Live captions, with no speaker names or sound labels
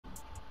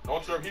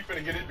Don't trip, he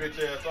finna get his bitch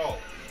ass off.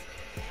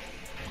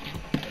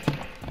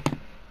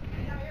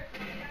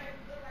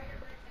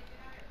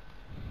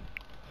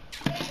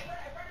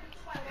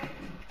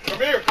 Come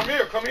here, come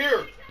here, come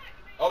here.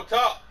 Up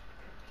top.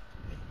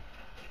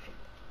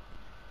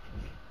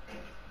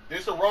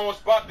 This a wrong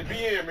spot to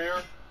be in,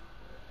 Mirror.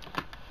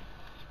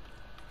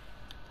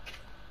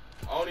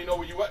 I don't even know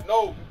where you at.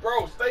 No,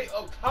 bro, stay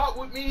up top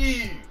with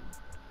me.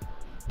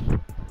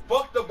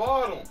 Fuck the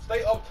bottom.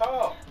 Stay up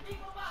top.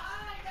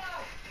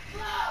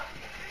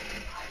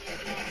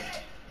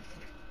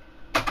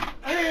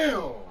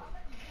 Damn.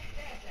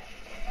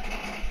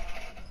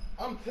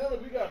 I'm telling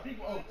you, we got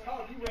people up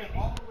top. You ran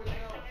all the way down.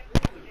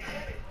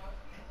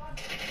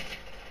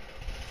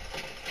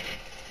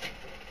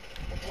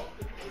 Fuck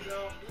the people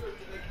down here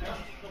so they got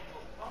to come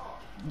up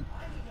top.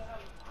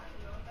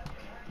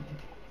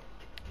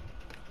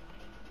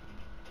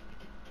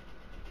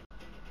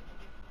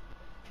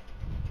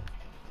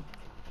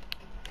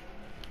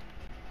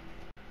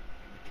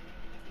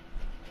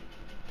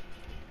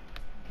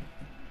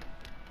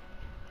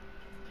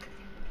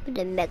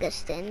 The mega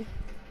stand.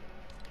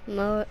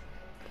 More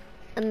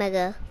a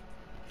mega.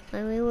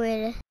 When we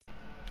were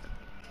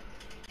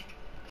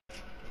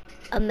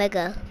a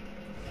mega.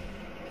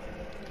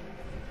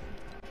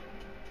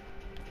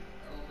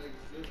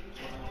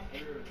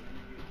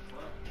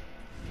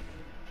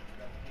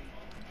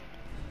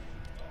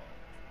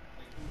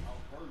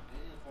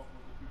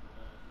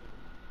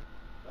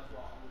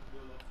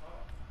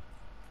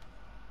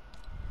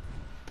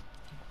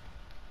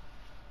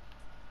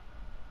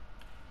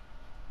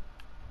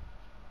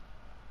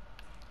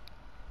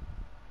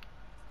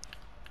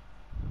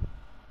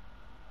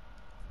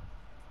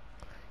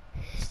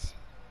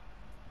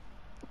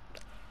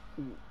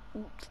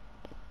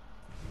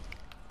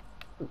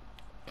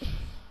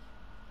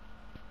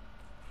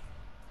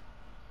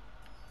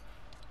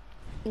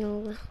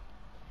 No,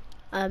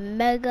 a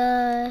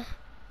mega.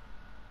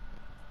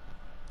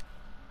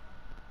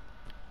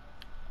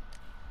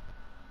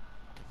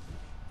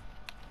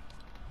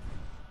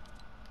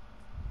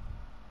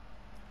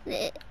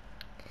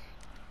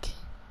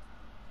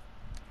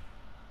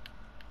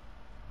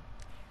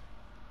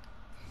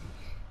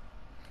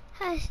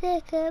 I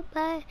said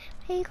goodbye.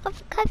 Take off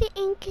the coffee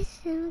and kiss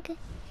him again.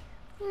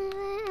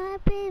 My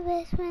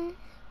previous friend.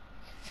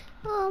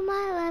 Oh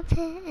my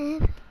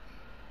life.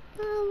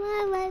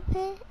 Oh my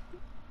life.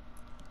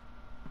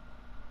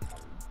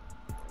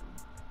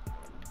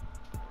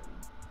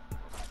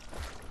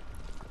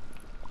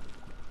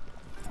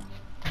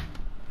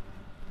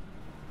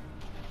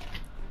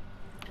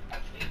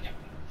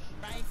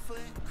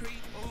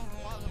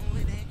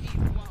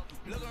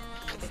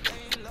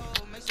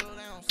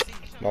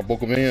 My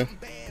Booker man.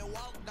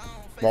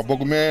 My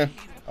Booker man.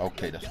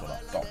 Okay, that's what I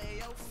thought.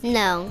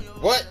 No.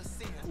 What?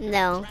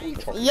 No.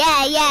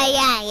 Yeah.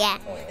 Oh,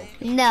 okay.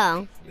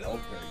 No. Okay.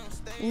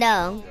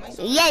 No.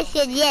 Yes.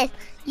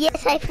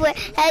 Yes, I swear.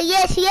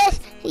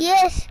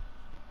 Yes.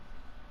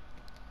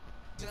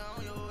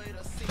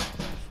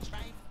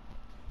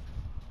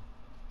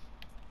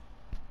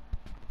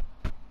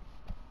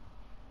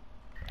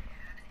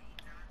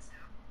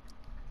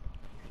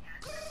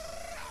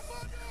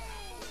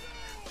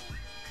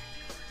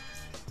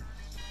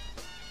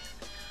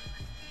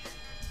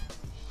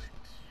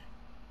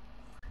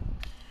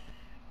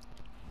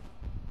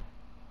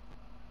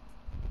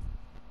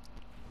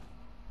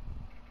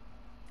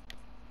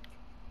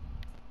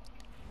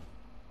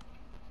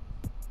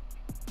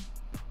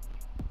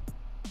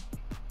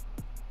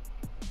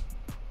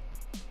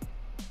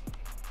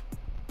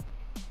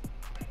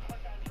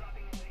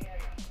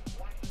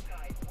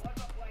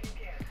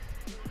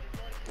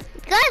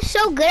 God's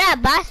so good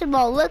at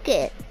basketball. Look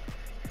it.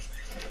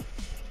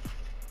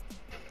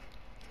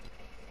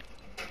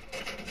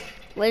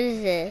 What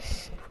is this?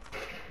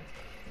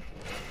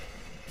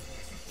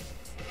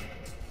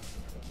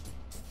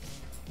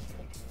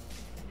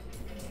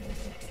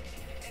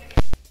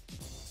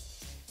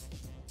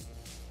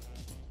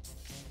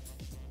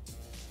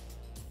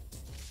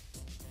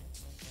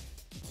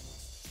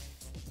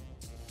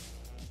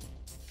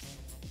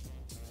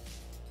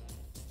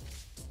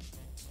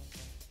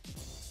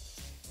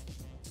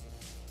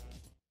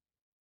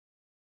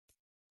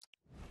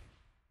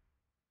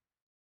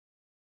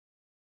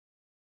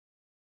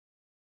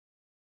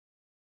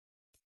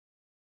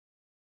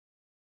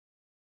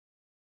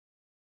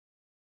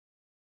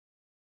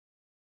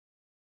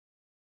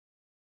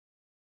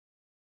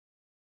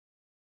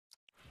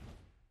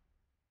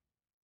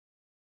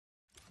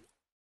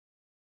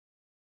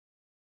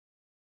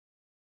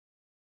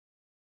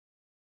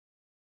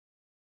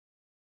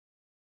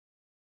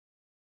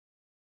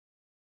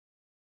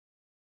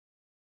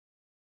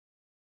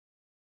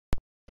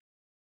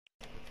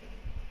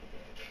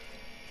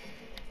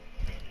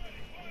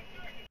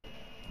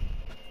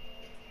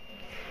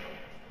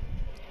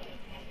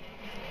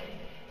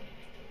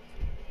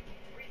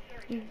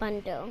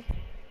 Bundle.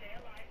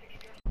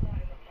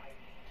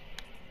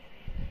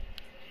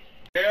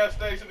 Gas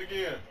station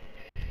again.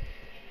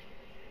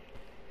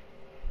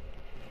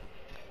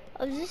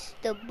 Oh, this is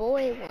the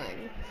boy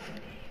one.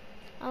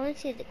 I want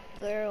to see the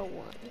girl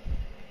one.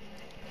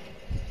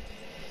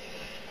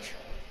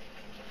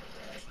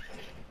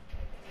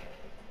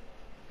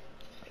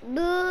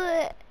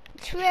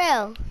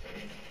 Trill.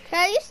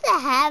 I used to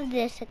have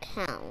this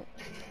account.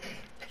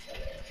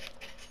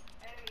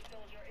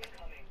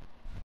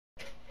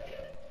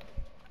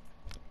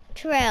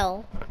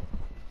 Trill.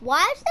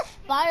 Why is the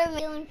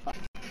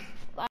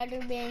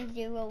Spider-Man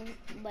Zero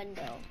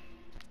bundle? I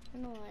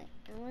don't know what.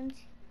 I want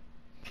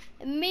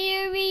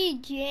Mary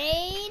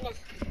Jane.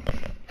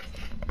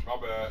 My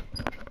bad.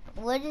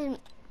 What is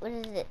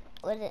it?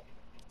 What is it?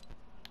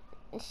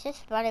 It's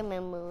just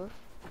Spider-Man move.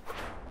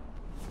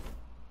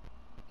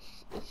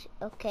 It's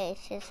okay,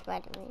 it's just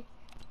Spider-Man.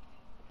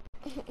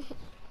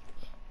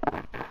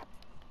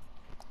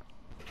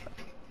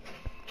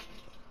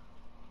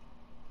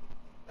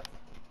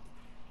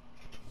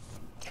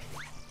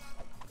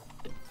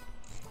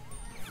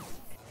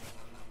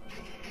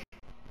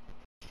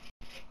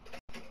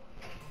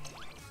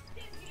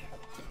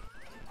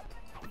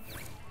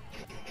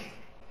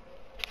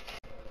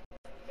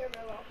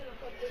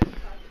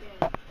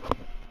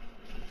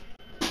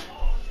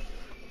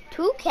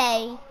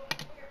 2K?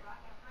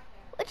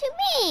 What you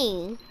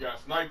mean? You got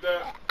sniped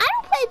that? I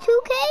don't play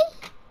 2K.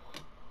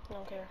 I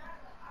don't care.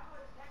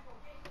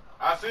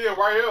 I see it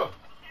right here.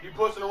 He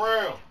pushing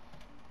around.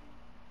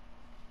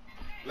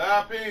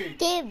 Live ping.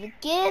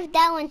 Give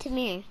that one to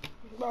me.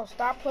 Bro,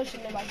 stop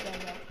pushing it like that,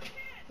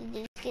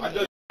 bro. I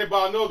just came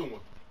by another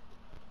one.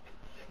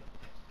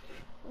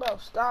 Bro,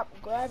 stop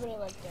grabbing it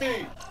like that.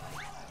 Ping.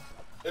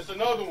 It's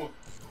another one.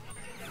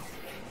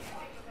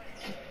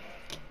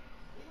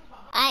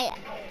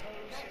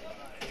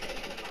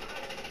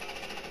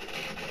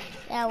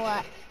 Yeah,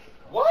 what?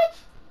 What?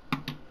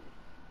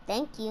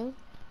 Thank you.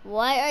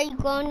 Why are you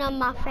going on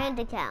my friend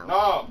account?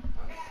 No.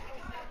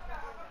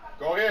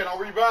 Go ahead, I'll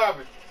revive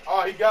it.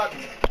 Oh, he got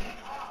me.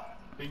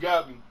 He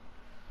got me.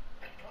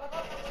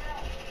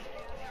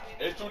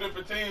 It's 2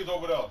 different teams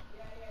over there.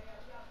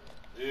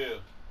 Yeah.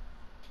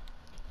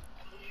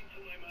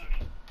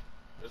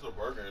 It's a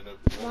burger in there.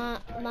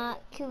 My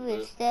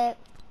Cupid step.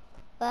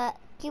 What?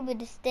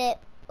 Cupid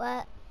step.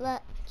 What?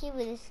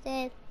 Cupid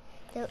step.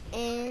 The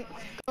end.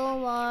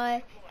 Go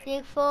on.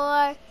 6,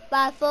 4,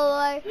 5, 4.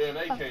 Yeah, and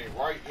they came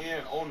right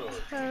in on us.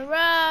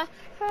 Hurrah!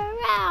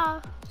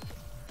 Hurrah!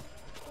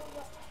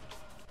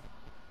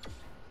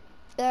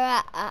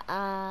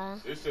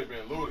 This shit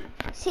been looted.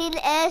 See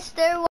the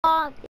Esther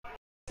walking.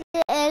 See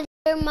the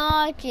Esther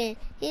marching.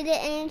 See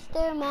the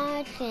Esther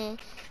marching.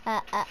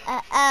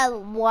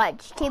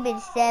 Watch. Keep it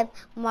a step.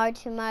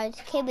 March, march.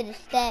 Keep it a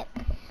step.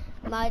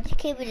 March.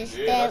 Keep it a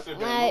step.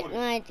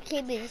 March.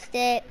 Keep it a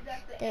step.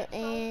 The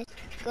end.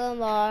 Go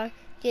more.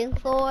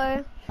 6,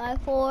 4,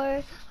 5,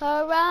 4.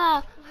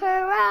 Hurrah!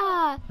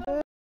 Hurrah!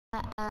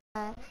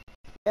 Hurrah!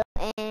 The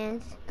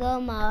ends. Go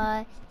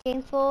more.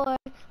 6, 4,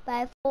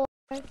 5, 4.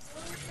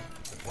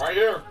 Right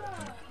here.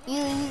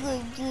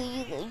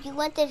 You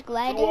want this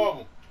glider? 2 of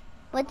them.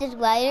 Want this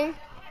glider?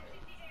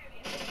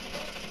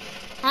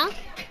 Huh?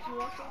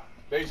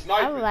 They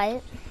sniping.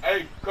 Alright.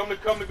 Hey, come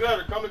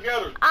together. Come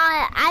together.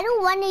 I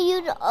don't want to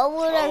use it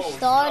over the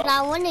stars. No.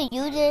 I want to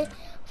use it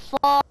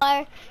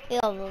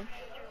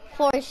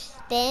for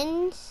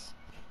spins.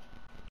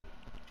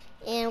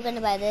 And I'm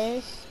gonna buy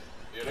this.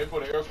 Yeah, they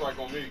put an airstrike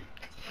on me.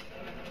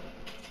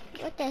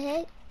 What the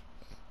heck?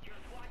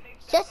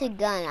 It's just a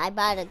gun. I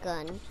bought a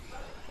gun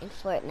in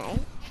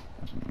Fortnite.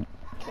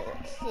 Okay,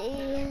 let's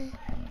see.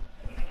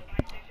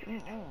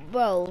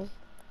 Bro.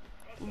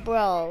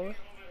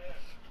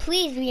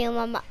 Please be in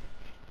my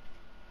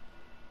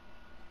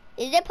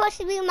Is it supposed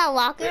to be in my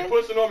locker? They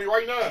pushing on me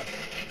right now.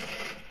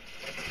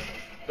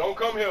 Don't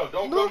come here.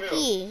 Don't come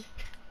here.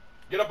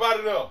 Get up out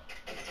of there.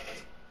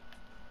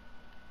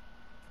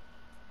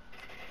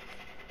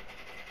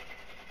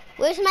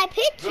 Where's my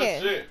picture?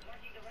 Good shit.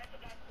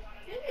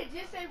 Didn't it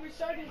just say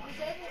resurgence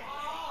disabled?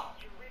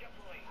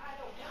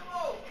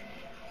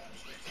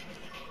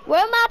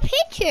 Where's my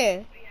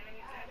picture?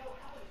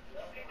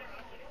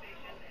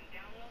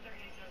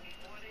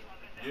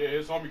 Yeah,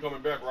 his homie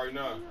coming back right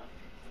now.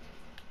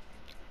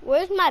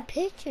 Where's my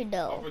picture I'm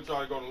though? gonna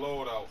try to go to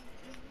loadout.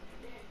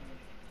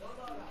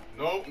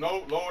 No,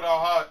 loadout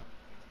hot.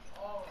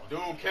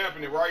 Dude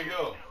camping it right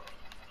here.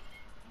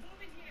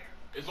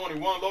 It's only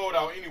one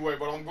loadout anyway,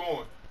 but I'm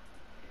going.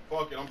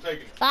 Fuck it, I'm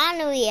taking it.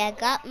 Finally, I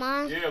got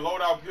mine. Yeah,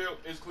 loadout clear.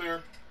 It's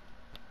clear.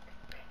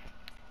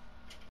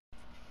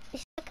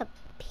 It's like a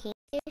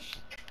pinkish.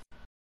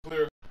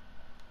 Clear.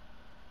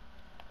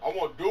 I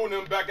want dude and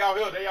them back out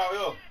here. They out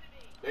here.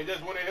 They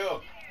just went in here.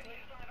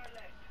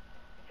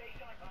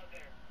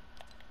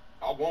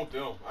 I want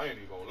them. I ain't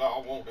even gonna lie. I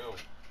want them.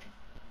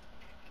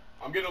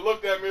 I'm getting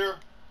looked at, Mirror.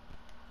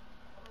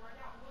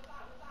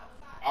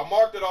 I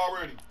marked it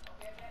already.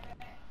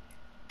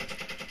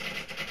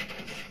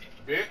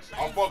 Bitch,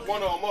 I'll fuck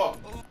one of them up.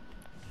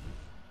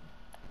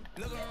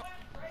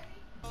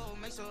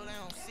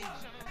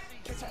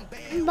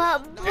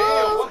 But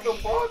Damn, what the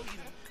fuck?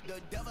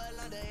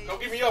 Don't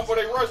get me up or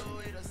they rush me.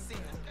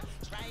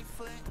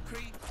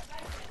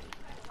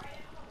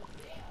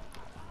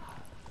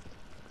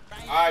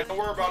 Alright, don't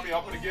worry about me.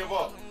 I'm gonna give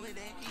up.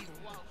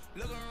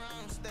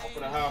 I'm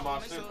gonna have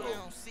my shit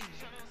though.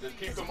 Just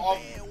keep them off.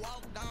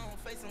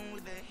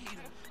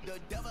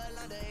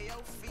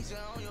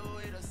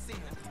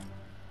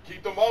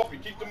 Keep them off me.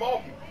 Keep them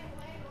off me.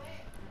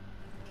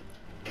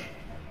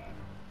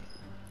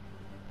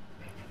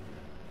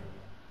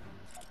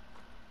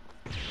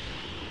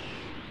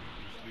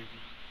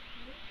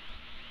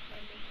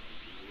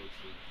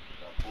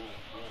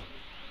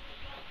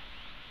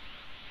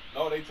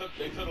 No, they took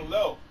the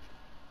left.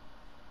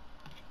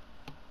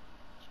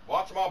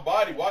 Watch my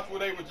body. Watch where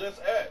they were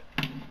just at.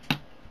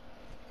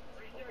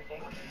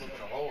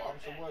 Looking a whole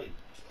opposite way.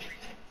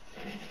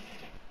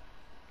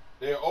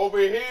 They're over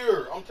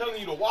here. I'm telling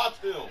you to watch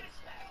them.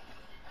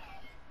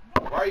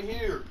 Right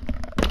here.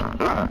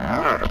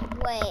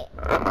 Wait.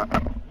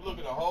 You're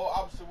looking a whole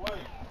opposite way.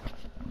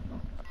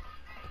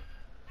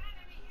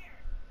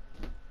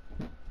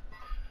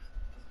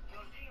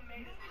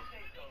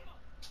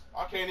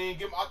 I can't even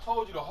get. I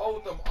told you to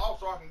hold them off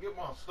so I can get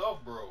my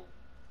stuff, bro.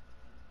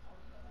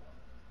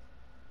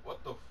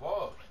 What the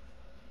fuck?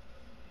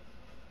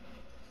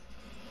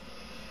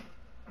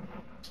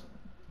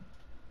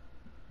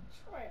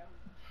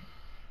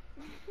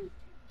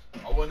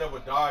 I would never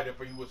died if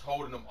he was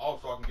holding them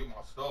off so I can get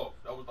my stuff.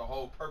 That was the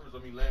whole purpose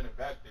of me landing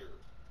back there.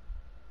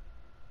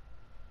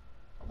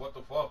 What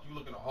the fuck? You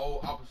looking the whole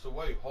opposite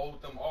way.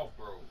 Hold them off,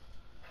 bro.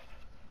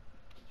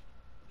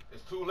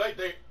 It's too late.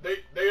 They're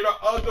the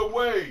other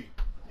way.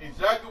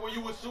 Exactly where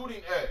you were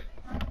shooting at.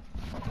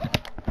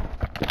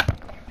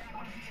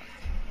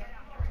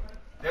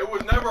 They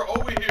was never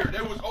over here.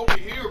 They was over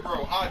here,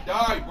 bro. I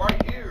died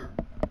right here.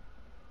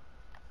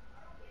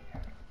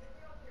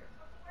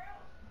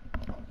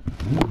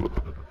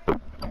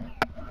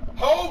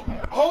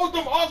 Hold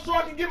them off so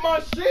I can get my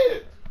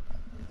shit.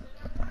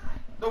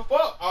 The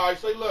fuck? Alright,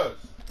 say less.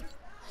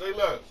 Say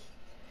less.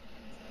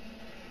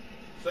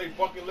 Say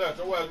fucking less.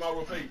 Your ass might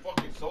well play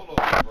fucking solo,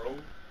 bro.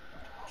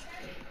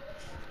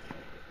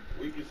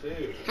 Weak as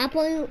hell. I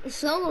play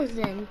solos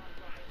then.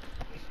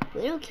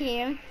 We don't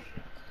care.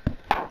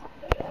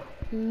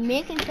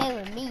 Nick can play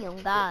with me,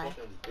 on God.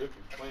 If you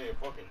playing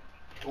fucking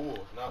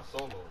duels, not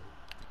solo.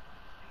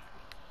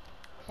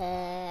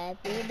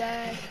 Happy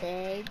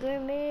birthday,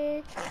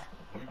 Grimace.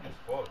 Weak as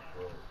fuck,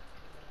 bro.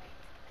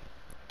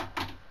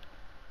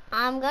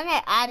 I'm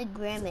gonna add a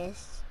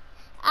Grimace.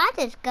 I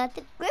just got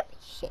the Grimace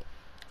shit.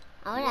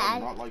 I'm gonna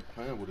add. Not like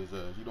playing with his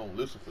ass. You don't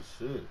listen for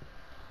shit.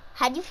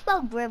 How do you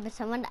spell Grimace?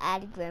 I'm gonna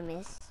add a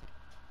Grimace.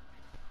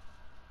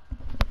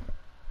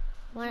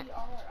 What?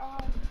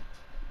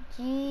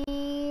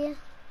 G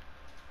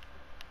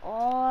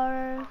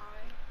R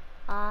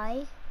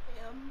I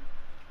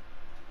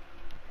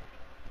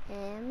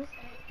M.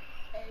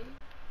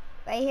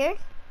 Right here?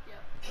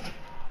 Yep.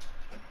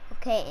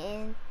 Okay,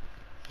 and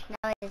now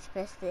I just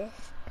press this.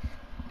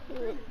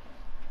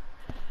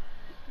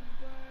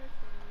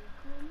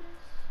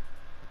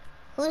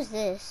 Who's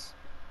this?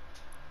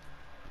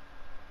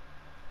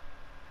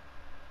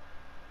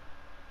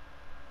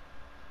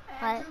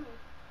 What?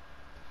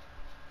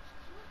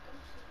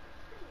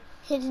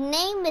 His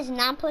name is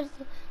not supposed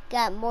to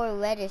got more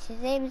letters. His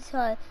name is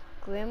called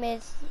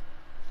Grimace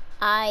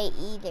I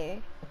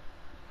either.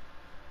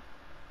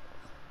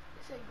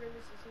 Say Grimace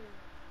is here.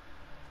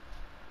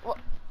 What?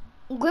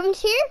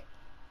 Grimace here?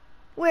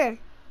 Where?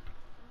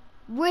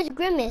 Where's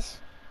Grimace?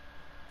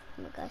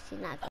 Oh my gosh, he's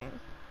not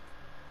Grimace.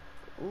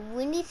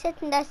 We need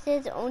something that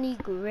says only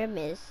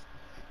Grimace.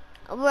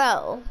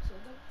 Bro.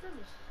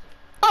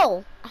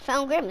 Oh, I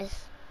found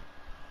Grimace.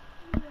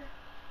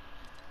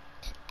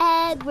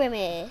 Add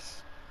Grimace.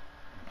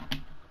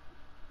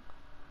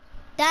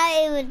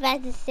 That it was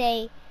about to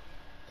say.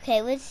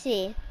 Okay, let's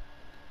see.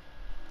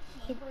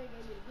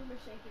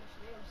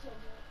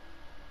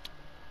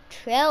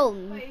 Trail.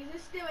 Wait, is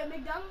this still at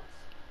McDonald's?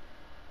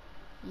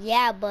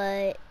 Yeah,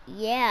 but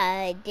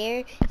yeah,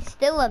 there's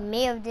still a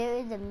meal. There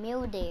is a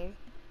meal there.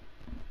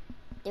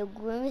 The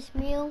Grimace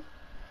meal.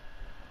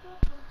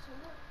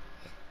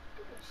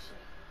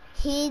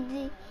 He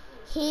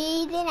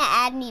didn't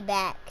add me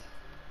back.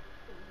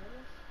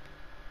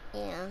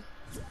 Yeah.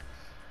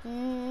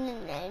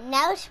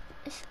 Now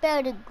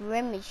spell the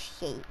Grimace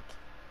shake.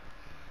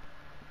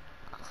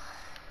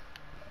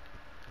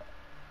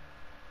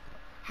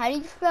 How do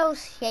you spell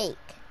shake?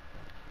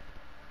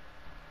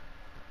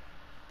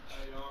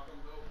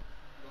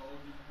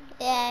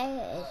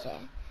 Yeah.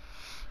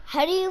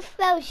 How do you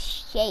spell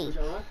shake?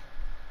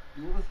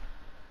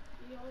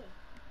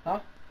 Huh?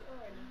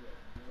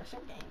 That's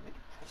your game,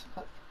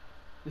 nigga.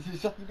 This is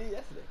stuff you did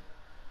yesterday.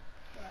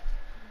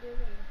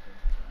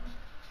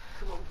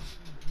 Come on.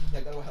 I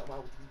gotta go help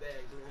out with these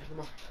bags, man. Come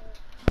on.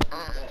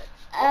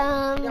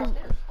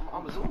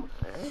 I'm a zoomer.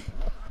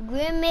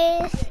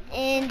 Grimace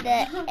and the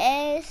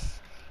S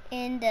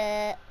and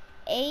the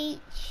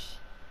H.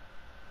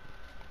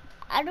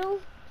 I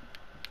don't.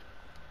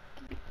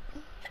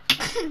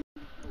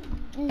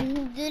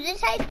 Do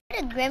this type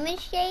of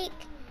Grimace shake?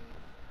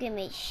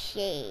 Grimace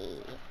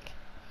shake.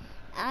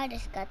 I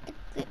just got the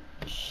grip.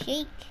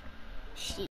 Shake. Shake.